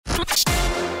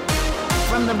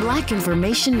on the Black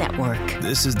Information Network.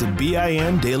 This is the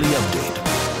BIN Daily Update.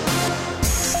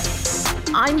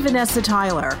 I'm Vanessa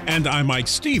Tyler. And I'm Mike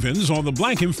Stevens on the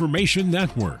Black Information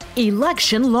Network.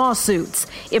 Election lawsuits.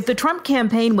 If the Trump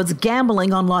campaign was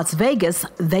gambling on Las Vegas,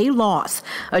 they lost.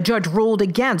 A judge ruled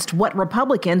against what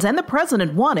Republicans and the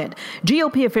president wanted.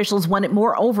 GOP officials wanted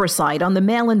more oversight on the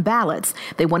mail-in ballots.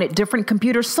 They wanted different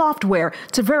computer software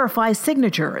to verify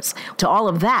signatures. To all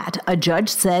of that, a judge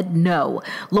said no.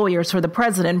 Lawyers for the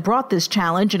president brought this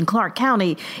challenge in Clark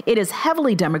County. It is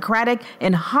heavily Democratic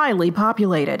and highly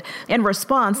populated. In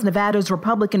response, Nevada's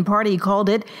Republican Party called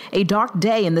it a dark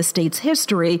day in the state's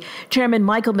history. Chairman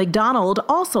Michael McDonald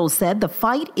also said the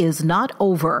fight is not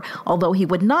over, although he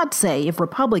would not say if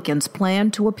Republicans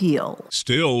plan to appeal.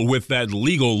 Still, with that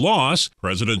legal loss,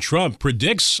 President Trump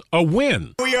predicts a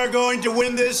win. We are going to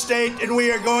win this state, and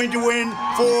we are going to win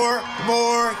 4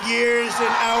 more years in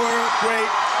our great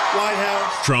White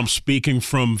House. Trump speaking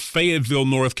from Fayetteville,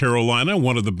 North Carolina,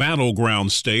 one of the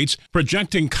battleground states,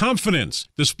 projecting confidence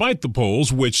despite the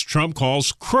polls, which Trump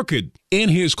calls crooked. In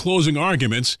his closing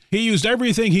arguments, he used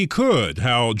everything he could: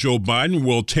 how Joe Biden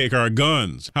will take our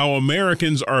guns, how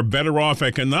Americans are better off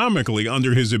economically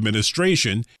under his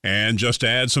administration, and just to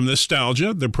add some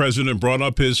nostalgia, the president brought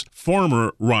up his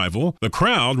former rival. The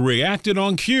crowd reacted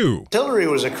on cue. Hillary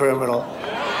was a criminal.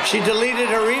 She deleted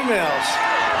her emails.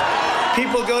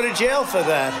 People go to jail for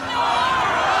that.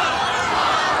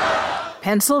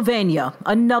 Pennsylvania,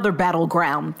 another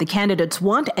battleground the candidates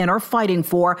want and are fighting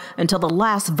for until the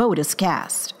last vote is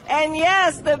cast. And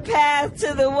yes, the path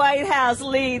to the White House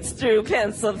leads through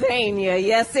Pennsylvania.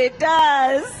 Yes, it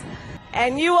does.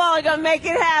 And you all are going to make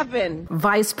it happen.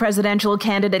 Vice presidential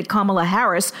candidate Kamala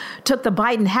Harris took the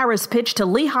Biden-Harris pitch to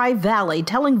Lehigh Valley,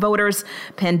 telling voters,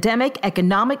 pandemic,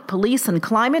 economic, police, and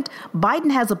climate,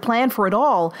 Biden has a plan for it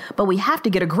all, but we have to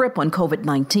get a grip on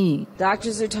COVID-19.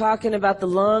 Doctors are talking about the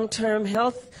long-term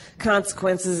health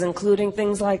consequences, including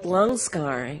things like lung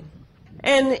scarring.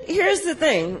 And here's the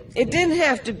thing, it didn't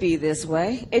have to be this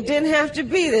way. It didn't have to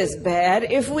be this bad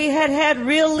if we had had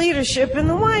real leadership in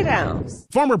the White House.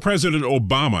 Former President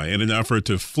Obama, in an effort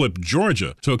to flip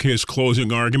Georgia, took his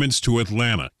closing arguments to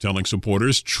Atlanta, telling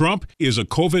supporters Trump is a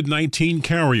COVID-19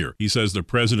 carrier. He says the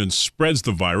president spreads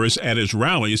the virus at his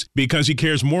rallies because he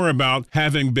cares more about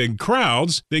having big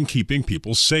crowds than keeping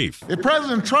people safe. If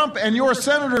President Trump and your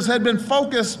senators had been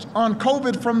focused on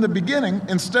COVID from the beginning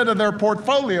instead of their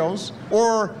portfolios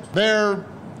or their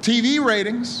TV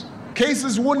ratings,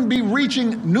 cases wouldn't be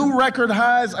reaching new record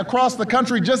highs across the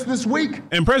country just this week.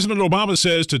 And President Obama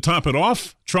says to top it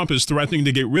off, Trump is threatening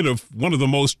to get rid of one of the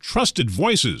most trusted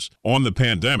voices on the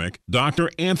pandemic, Dr.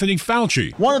 Anthony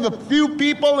Fauci. One of the few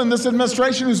people in this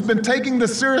administration who's been taking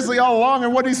this seriously all along.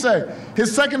 And what did he say?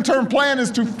 His second-term plan is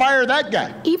to fire that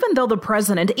guy. Even though the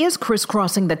president is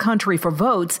crisscrossing the country for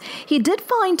votes, he did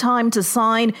find time to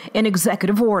sign an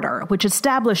executive order, which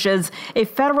establishes a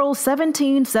federal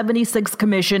 1776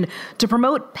 commission to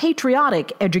promote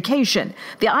patriotic education.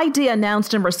 The idea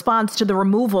announced in response to the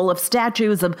removal of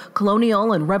statues of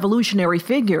colonial and revolutionary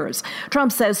figures.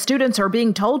 Trump says students are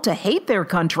being told to hate their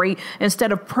country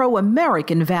instead of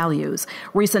pro-American values.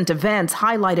 Recent events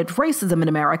highlighted racism in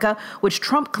America, which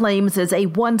Trump claims is a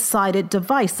one-sided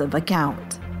divisive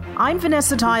account. I'm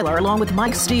Vanessa Tyler, along with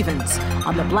Mike Stevens,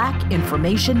 on the Black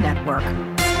Information Network.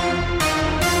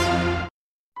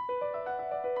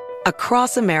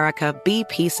 Across America,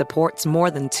 BP supports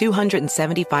more than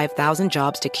 275,000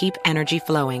 jobs to keep energy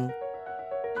flowing.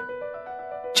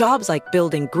 Jobs like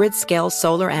building grid-scale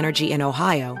solar energy in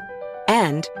Ohio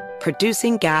and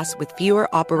producing gas with fewer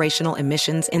operational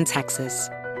emissions in Texas.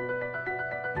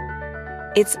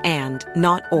 It's and,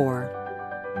 not or.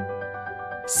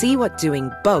 See what doing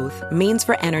both means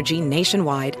for energy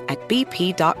nationwide at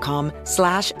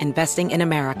bp.com/investing in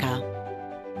America.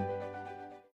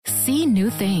 See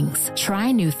new things,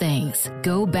 try new things,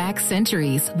 go back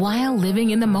centuries while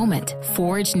living in the moment,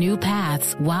 forge new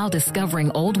paths while discovering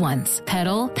old ones,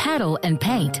 pedal, paddle, and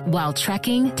paint while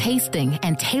trekking, tasting,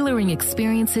 and tailoring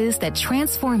experiences that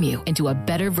transform you into a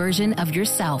better version of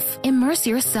yourself. Immerse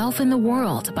yourself in the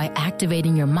world by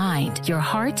activating your mind, your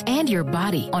heart, and your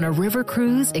body on a river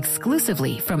cruise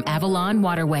exclusively from Avalon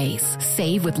Waterways.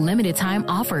 Save with limited time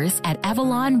offers at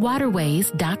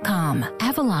AvalonWaterways.com.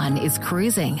 Avalon is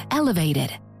cruising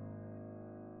elevated.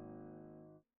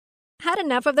 How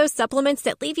enough of those supplements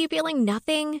that leave you feeling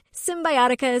nothing?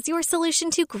 Symbiotica is your solution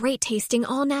to great-tasting,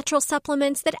 all-natural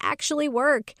supplements that actually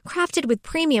work. Crafted with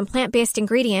premium plant-based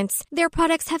ingredients, their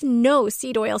products have no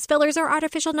seed oils, fillers, or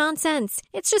artificial nonsense.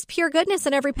 It's just pure goodness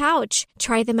in every pouch.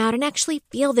 Try them out and actually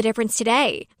feel the difference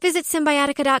today. Visit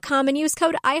Symbiotica.com and use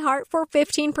code IHEART for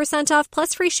 15% off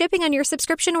plus free shipping on your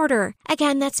subscription order.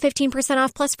 Again, that's 15%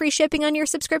 off plus free shipping on your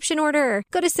subscription order.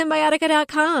 Go to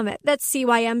Symbiotica.com. That's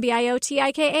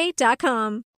CYMBIOTIKA.com.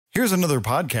 Here's another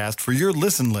podcast for your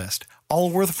listen list.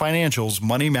 Allworth Financial's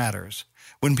Money Matters.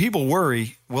 When people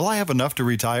worry, will I have enough to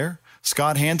retire?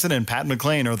 Scott Hansen and Pat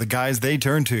McClain are the guys they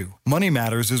turn to. Money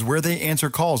Matters is where they answer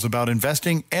calls about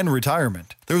investing and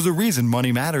retirement. There's a reason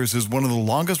Money Matters is one of the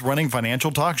longest-running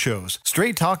financial talk shows.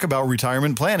 Straight talk about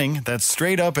retirement planning that's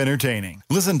straight-up entertaining.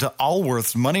 Listen to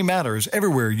Allworth's Money Matters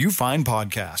everywhere you find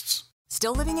podcasts.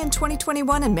 Still living in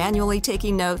 2021 and manually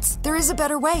taking notes? There is a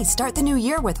better way. Start the new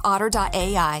year with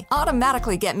Otter.ai.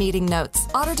 Automatically get meeting notes.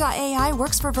 Otter.ai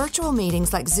works for virtual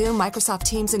meetings like Zoom, Microsoft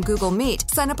Teams, and Google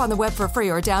Meet. Sign up on the web for free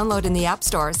or download in the app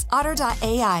stores.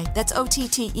 Otter.ai. That's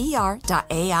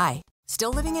OTTER.ai.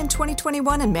 Still living in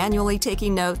 2021 and manually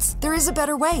taking notes? There is a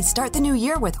better way. Start the new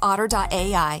year with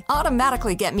Otter.ai.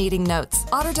 Automatically get meeting notes.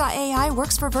 Otter.ai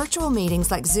works for virtual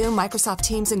meetings like Zoom, Microsoft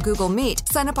Teams, and Google Meet.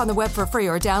 Sign up on the web for free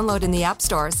or download in the app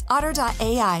stores.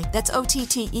 Otter.ai. That's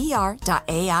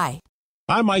OTTER.ai.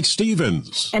 I'm Mike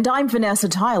Stevens. And I'm Vanessa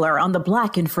Tyler on the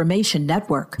Black Information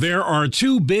Network. There are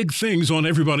two big things on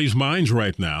everybody's minds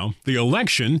right now, the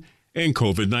election and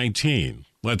COVID-19.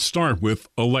 Let's start with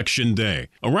Election Day.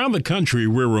 Around the country,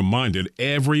 we're reminded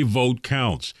every vote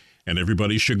counts, and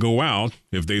everybody should go out,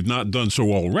 if they've not done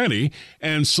so already,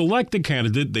 and select the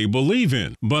candidate they believe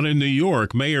in. But in New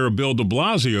York, Mayor Bill de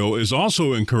Blasio is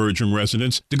also encouraging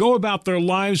residents to go about their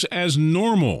lives as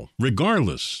normal,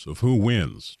 regardless of who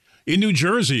wins. In New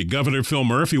Jersey, Governor Phil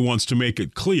Murphy wants to make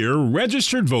it clear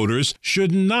registered voters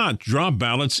should not drop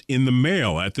ballots in the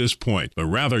mail at this point, but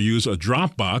rather use a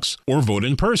drop box or vote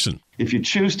in person. If you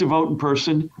choose to vote in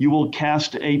person, you will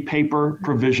cast a paper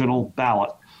provisional ballot.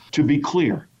 To be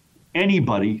clear,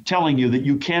 anybody telling you that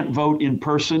you can't vote in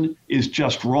person is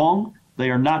just wrong. They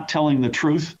are not telling the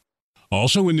truth.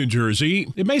 Also in New Jersey,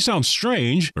 it may sound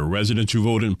strange, but residents who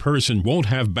vote in person won't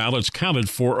have ballots counted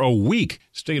for a week.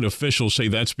 State officials say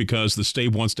that's because the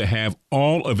state wants to have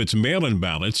all of its mail-in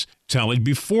ballots tallied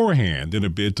beforehand in a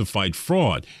bid to fight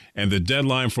fraud. And the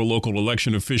deadline for local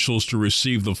election officials to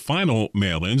receive the final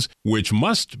mail-ins, which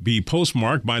must be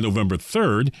postmarked by November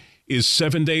 3rd, is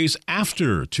 7 days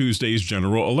after Tuesday's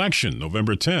general election,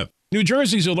 November 10th. New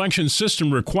Jersey's election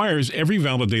system requires every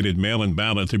validated mail-in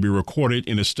ballot to be recorded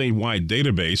in a statewide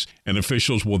database, and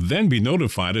officials will then be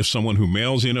notified if someone who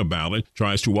mails in a ballot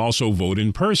tries to also vote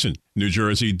in person. New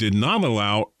Jersey did not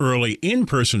allow early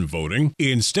in-person voting.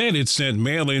 Instead, it sent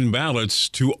mail-in ballots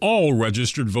to all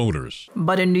registered voters.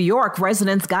 But in New York,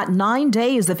 residents got 9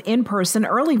 days of in-person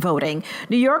early voting.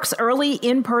 New York's early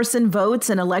in-person votes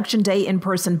and Election Day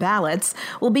in-person ballots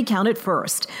will be counted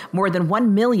first. More than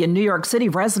 1 million New York City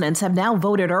residents have now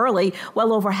voted early,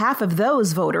 while over half of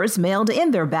those voters mailed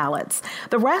in their ballots.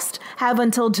 The rest have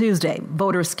until Tuesday.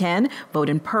 Voters can vote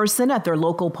in person at their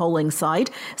local polling site,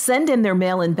 send in their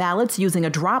mail-in ballots using a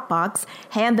drop box,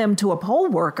 hand them to a poll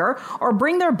worker, or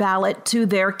bring their ballot to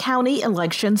their county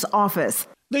elections office.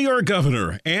 New York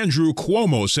Governor Andrew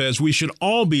Cuomo says we should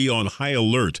all be on high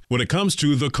alert when it comes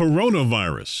to the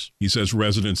coronavirus. He says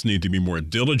residents need to be more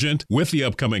diligent with the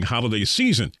upcoming holiday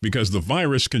season because the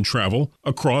virus can travel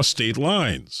across state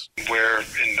lines. We're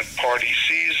in the party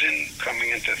season coming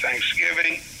into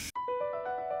Thanksgiving.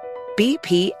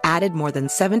 BP added more than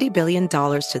 $70 billion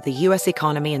to the U.S.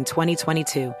 economy in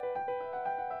 2022.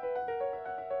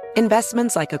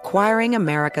 Investments like acquiring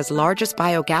America's largest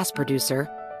biogas producer,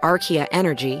 Archaea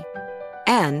Energy,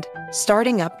 and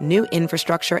starting up new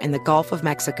infrastructure in the Gulf of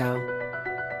Mexico.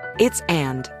 It's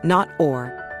and, not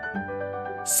or.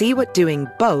 See what doing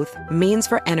both means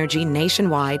for energy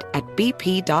nationwide at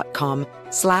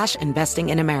bp.com/investing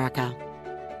in America.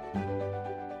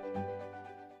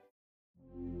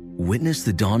 Witness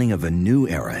the dawning of a new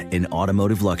era in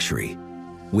automotive luxury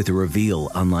with a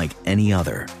reveal unlike any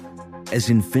other as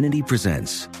Infiniti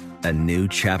presents a new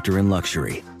chapter in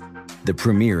luxury, the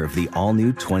premiere of the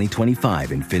all-new 2025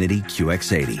 Infiniti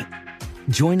QX80.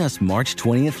 Join us March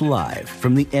 20th live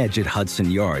from the Edge at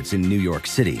Hudson Yards in New York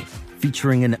City,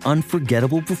 featuring an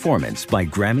unforgettable performance by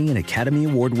Grammy and Academy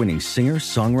Award-winning singer,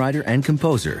 songwriter, and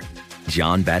composer,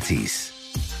 Jon Batiste.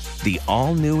 The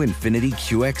all-new Infiniti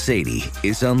QX80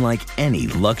 is unlike any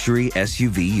luxury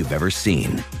SUV you've ever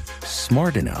seen.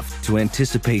 Smart enough to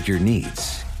anticipate your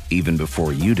needs, even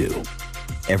before you do.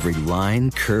 Every line,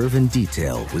 curve, and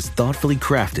detail was thoughtfully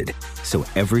crafted so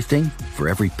everything for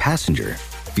every passenger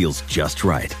feels just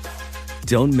right.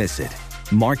 Don't miss it.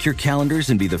 Mark your calendars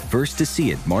and be the first to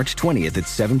see it March 20th at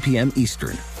 7 p.m.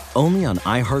 Eastern, only on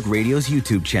iHeartRadio's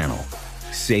YouTube channel.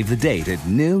 Save the date at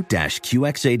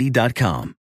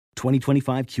new-QX80.com.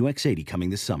 2025 QX80 coming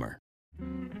this summer.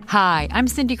 Hi, I'm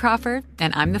Cindy Crawford,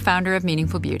 and I'm the founder of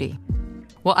Meaningful Beauty.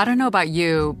 Well, I don't know about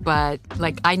you, but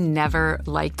I never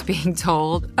liked being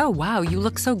told, oh, wow, you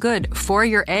look so good for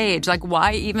your age.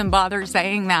 Why even bother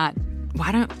saying that?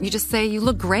 Why don't you just say you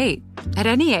look great at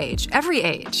any age, every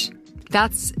age?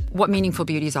 That's what Meaningful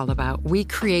Beauty is all about. We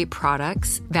create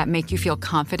products that make you feel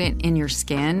confident in your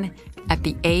skin at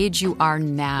the age you are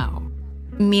now.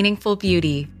 Meaningful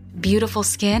Beauty. Beautiful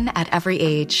skin at every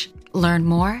age. Learn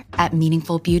more at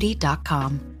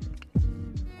meaningfulbeauty.com.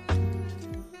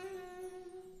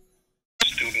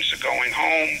 Students are going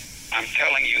home. I'm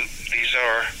telling you, these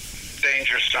are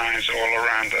danger signs all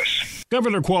around us.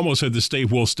 Governor Cuomo said the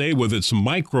state will stay with its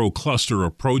micro-cluster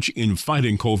approach in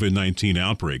fighting COVID-19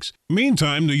 outbreaks.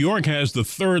 Meantime, New York has the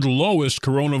third lowest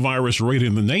coronavirus rate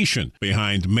in the nation,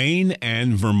 behind Maine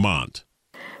and Vermont.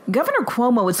 Governor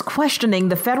Cuomo is questioning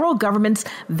the federal government's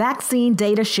vaccine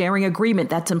data sharing agreement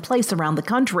that's in place around the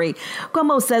country.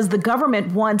 Cuomo says the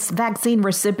government wants vaccine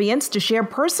recipients to share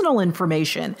personal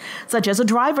information, such as a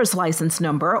driver's license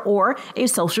number or a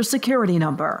social security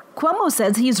number. Cuomo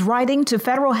says he's writing to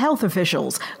federal health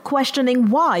officials,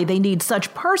 questioning why they need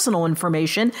such personal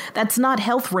information that's not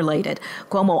health related.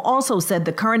 Cuomo also said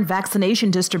the current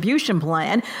vaccination distribution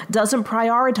plan doesn't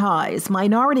prioritize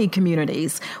minority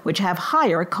communities, which have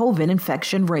higher COVID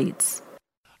infection rates.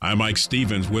 I'm Mike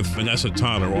Stevens with Vanessa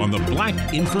Totter on the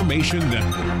Black Information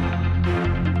Network.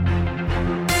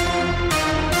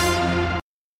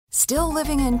 Still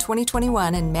living in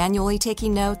 2021 and manually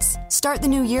taking notes? Start the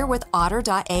new year with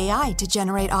Otter.ai to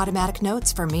generate automatic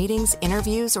notes for meetings,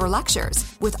 interviews, or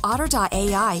lectures. With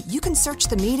Otter.ai, you can search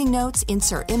the meeting notes,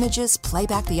 insert images, play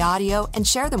back the audio, and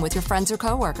share them with your friends or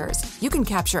coworkers. You can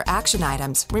capture action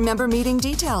items, remember meeting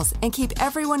details, and keep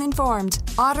everyone informed.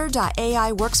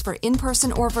 Otter.ai works for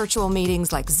in-person or virtual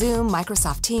meetings like Zoom,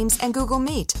 Microsoft Teams, and Google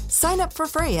Meet. Sign up for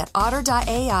free at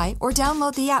Otter.ai or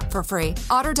download the app for free.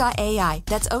 Otter.ai,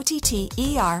 that's OTTER.ai.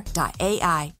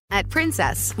 At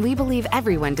Princess, we believe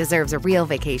everyone deserves a real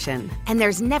vacation. And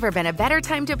there's never been a better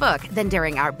time to book than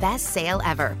during our best sale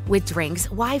ever. With drinks,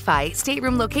 Wi-Fi,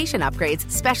 stateroom location upgrades,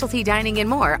 specialty dining, and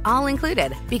more, all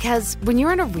included. Because when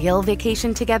you're on a real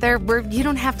vacation together where you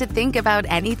don't have to think about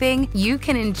anything, you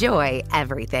can enjoy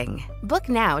everything. Book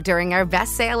now during our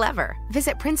best sale ever.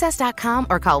 Visit princess.com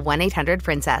or call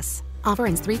 1-800-PRINCESS. Offer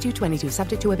ends 3/2/22,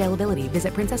 subject to availability.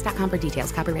 Visit princess.com for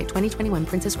details. Copyright 2021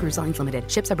 Princess Cruise Lines Limited.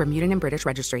 Ships are Bermudan and British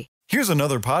Registry. Here's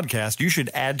another podcast you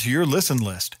should add to your listen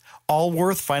list.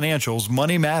 Allworth Financial's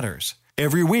Money Matters.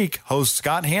 Every week, hosts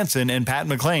Scott Hansen and Pat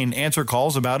McClain answer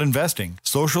calls about investing,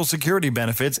 Social Security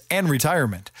benefits, and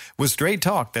retirement with straight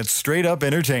talk that's straight up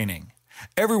entertaining.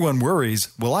 Everyone worries,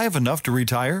 will I have enough to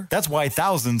retire? That's why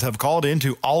thousands have called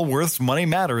into Allworth's Money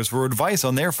Matters for advice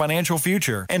on their financial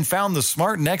future and found the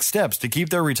smart next steps to keep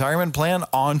their retirement plan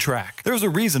on track. There's a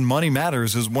reason Money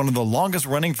Matters is one of the longest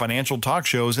running financial talk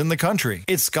shows in the country.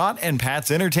 It's Scott and Pat's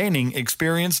entertaining,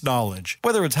 experienced knowledge.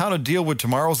 Whether it's how to deal with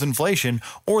tomorrow's inflation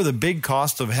or the big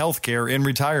costs of healthcare in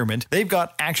retirement, they've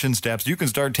got action steps you can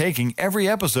start taking every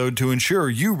episode to ensure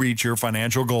you reach your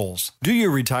financial goals. Do your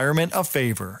retirement a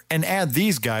favor and add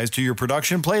these guys to your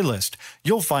production playlist.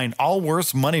 You'll find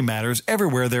Allworth's Money Matters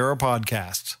everywhere there are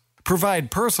podcasts. Provide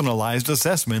personalized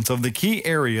assessments of the key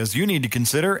areas you need to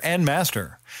consider and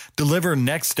master. Deliver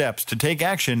next steps to take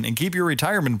action and keep your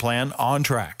retirement plan on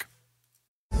track.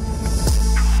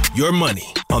 Your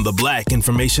money on the Black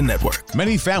Information Network.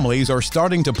 Many families are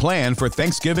starting to plan for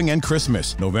Thanksgiving and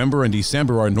Christmas. November and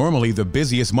December are normally the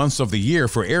busiest months of the year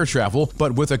for air travel,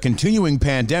 but with a continuing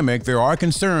pandemic, there are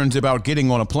concerns about getting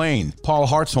on a plane. Paul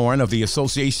Hartshorn of the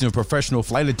Association of Professional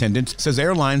Flight Attendants says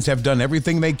airlines have done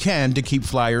everything they can to keep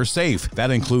flyers safe.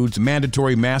 That includes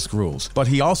mandatory mask rules. But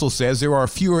he also says there are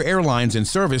fewer airlines in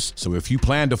service, so if you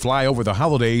plan to fly over the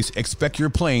holidays, expect your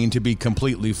plane to be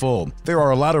completely full. There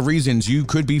are a lot of reasons you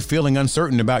could be feeling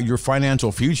uncertain about your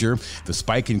financial future. The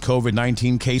spike in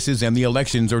COVID-19 cases and the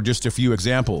elections are just a few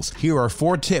examples. Here are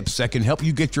 4 tips that can help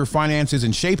you get your finances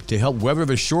in shape to help weather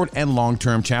the short and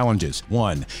long-term challenges.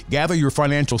 1. Gather your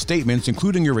financial statements,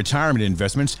 including your retirement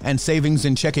investments and savings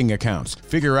and checking accounts.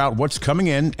 Figure out what's coming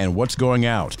in and what's going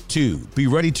out. 2. Be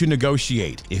ready to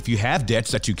negotiate. If you have debts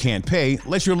that you can't pay,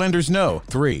 let your lenders know.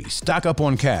 3. Stock up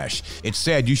on cash. It's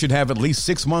said you should have at least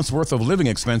 6 months worth of living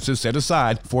expenses set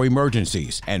aside for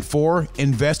emergencies. And 4.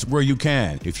 invest where you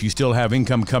can. If you still have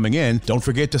income coming in, don't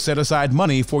forget to set aside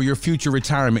money for your future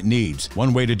retirement needs.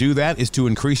 One way to do that is to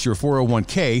increase your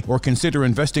 401k or consider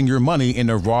investing your money in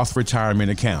a Roth retirement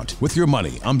account. With Your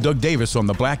Money, I'm Doug Davis on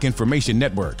the Black Information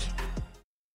Network.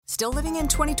 Still living in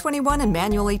 2021 and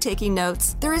manually taking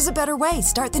notes? There is a better way.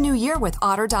 Start the new year with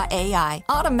Otter.ai.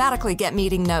 Automatically get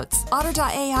meeting notes.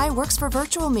 Otter.ai works for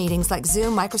virtual meetings like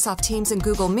Zoom, Microsoft Teams, and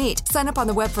Google Meet. Sign up on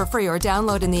the web for free or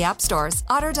download in the app stores.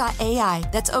 Otter.ai.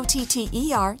 That's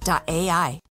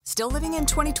OTTER.ai. Still living in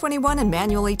 2021 and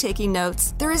manually taking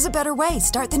notes? There is a better way.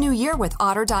 Start the new year with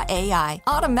Otter.ai.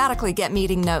 Automatically get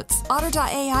meeting notes.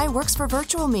 Otter.ai works for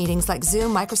virtual meetings like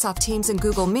Zoom, Microsoft Teams, and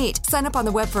Google Meet. Sign up on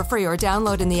the web for free or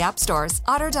download in the app stores.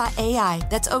 Otter.ai.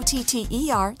 That's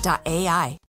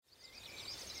OTTER.ai.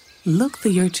 Look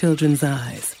through your children's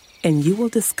eyes, and you will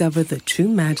discover the true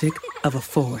magic of a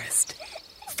forest.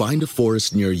 Find a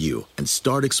forest near you and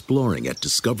start exploring at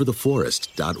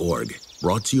discovertheforest.org.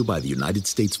 Brought to you by the United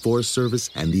States Forest Service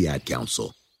and the Ad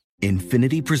Council.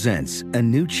 Infiniti presents a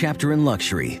new chapter in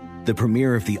luxury, the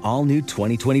premiere of the all-new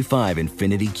 2025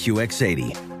 Infiniti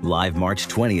QX80, live March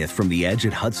 20th from the Edge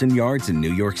at Hudson Yards in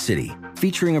New York City,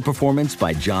 featuring a performance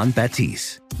by John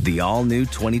Batiste. The all-new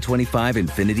 2025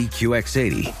 Infiniti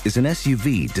QX80 is an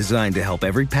SUV designed to help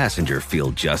every passenger feel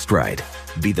just right.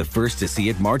 Be the first to see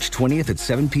it March 20th at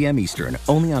 7 p.m. Eastern,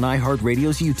 only on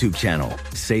iHeartRadio's YouTube channel.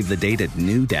 Save the date at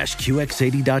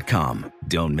new-QX80.com.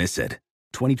 Don't miss it.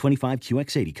 2025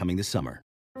 QX80 coming this summer.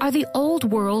 Are the old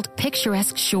world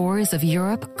picturesque shores of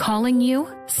Europe calling you?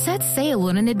 Set sail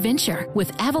on an adventure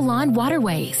with Avalon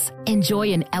Waterways.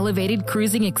 Enjoy an elevated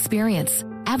cruising experience.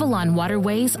 Avalon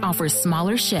Waterways offers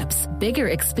smaller ships, bigger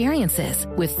experiences,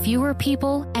 with fewer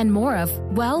people and more of,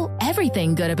 well,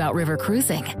 everything good about river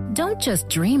cruising. Don't just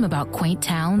dream about quaint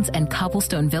towns and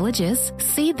cobblestone villages.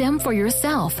 See them for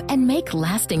yourself and make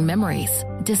lasting memories.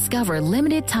 Discover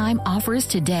limited time offers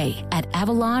today at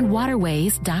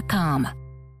AvalonWaterways.com.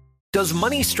 Does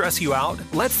money stress you out?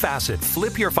 Let Facet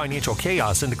flip your financial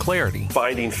chaos into clarity.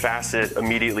 Finding Facet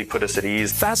immediately put us at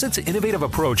ease. Facet's innovative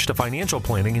approach to financial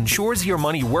planning ensures your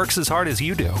money works as hard as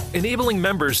you do, enabling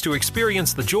members to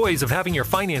experience the joys of having your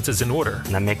finances in order.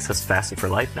 And that makes us Facet for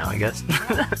life now, I guess.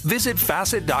 Visit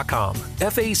Facet.com,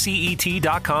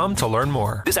 FACET.com to learn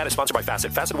more. This ad is sponsored by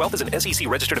Facet. Facet Wealth is an SEC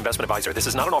registered investment advisor. This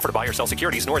is not an offer to buy or sell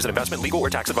securities, nor is it investment, legal, or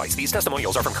tax advice. These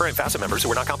testimonials are from current Facet members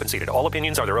who are not compensated. All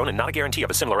opinions are their own and not a guarantee of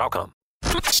a similar outcome.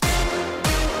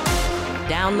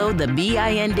 Download the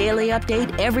BIN Daily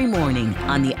Update every morning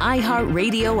on the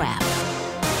iHeartRadio app.